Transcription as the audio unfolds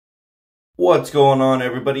What's going on,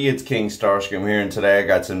 everybody? It's King Starscream here, and today I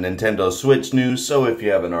got some Nintendo Switch news. So if you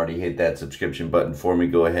haven't already hit that subscription button for me,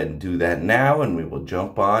 go ahead and do that now, and we will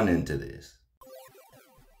jump on into this.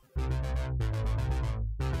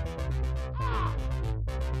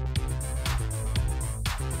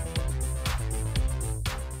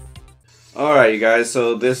 Alright, you guys,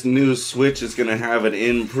 so this new Switch is going to have an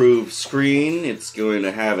improved screen. It's going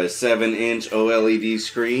to have a 7-inch OLED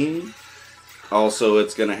screen. Also,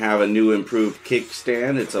 it's going to have a new improved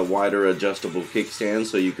kickstand. It's a wider adjustable kickstand,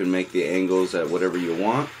 so you can make the angles at whatever you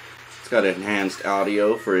want. It's got enhanced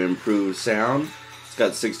audio for improved sound. It's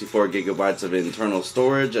got 64 gigabytes of internal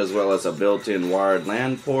storage, as well as a built-in wired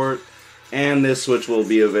LAN port. And this Switch will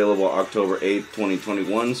be available October 8th,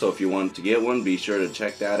 2021, so if you want to get one, be sure to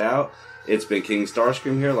check that out. It's been King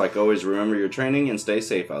Starscream here. Like always, remember your training and stay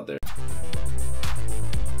safe out there.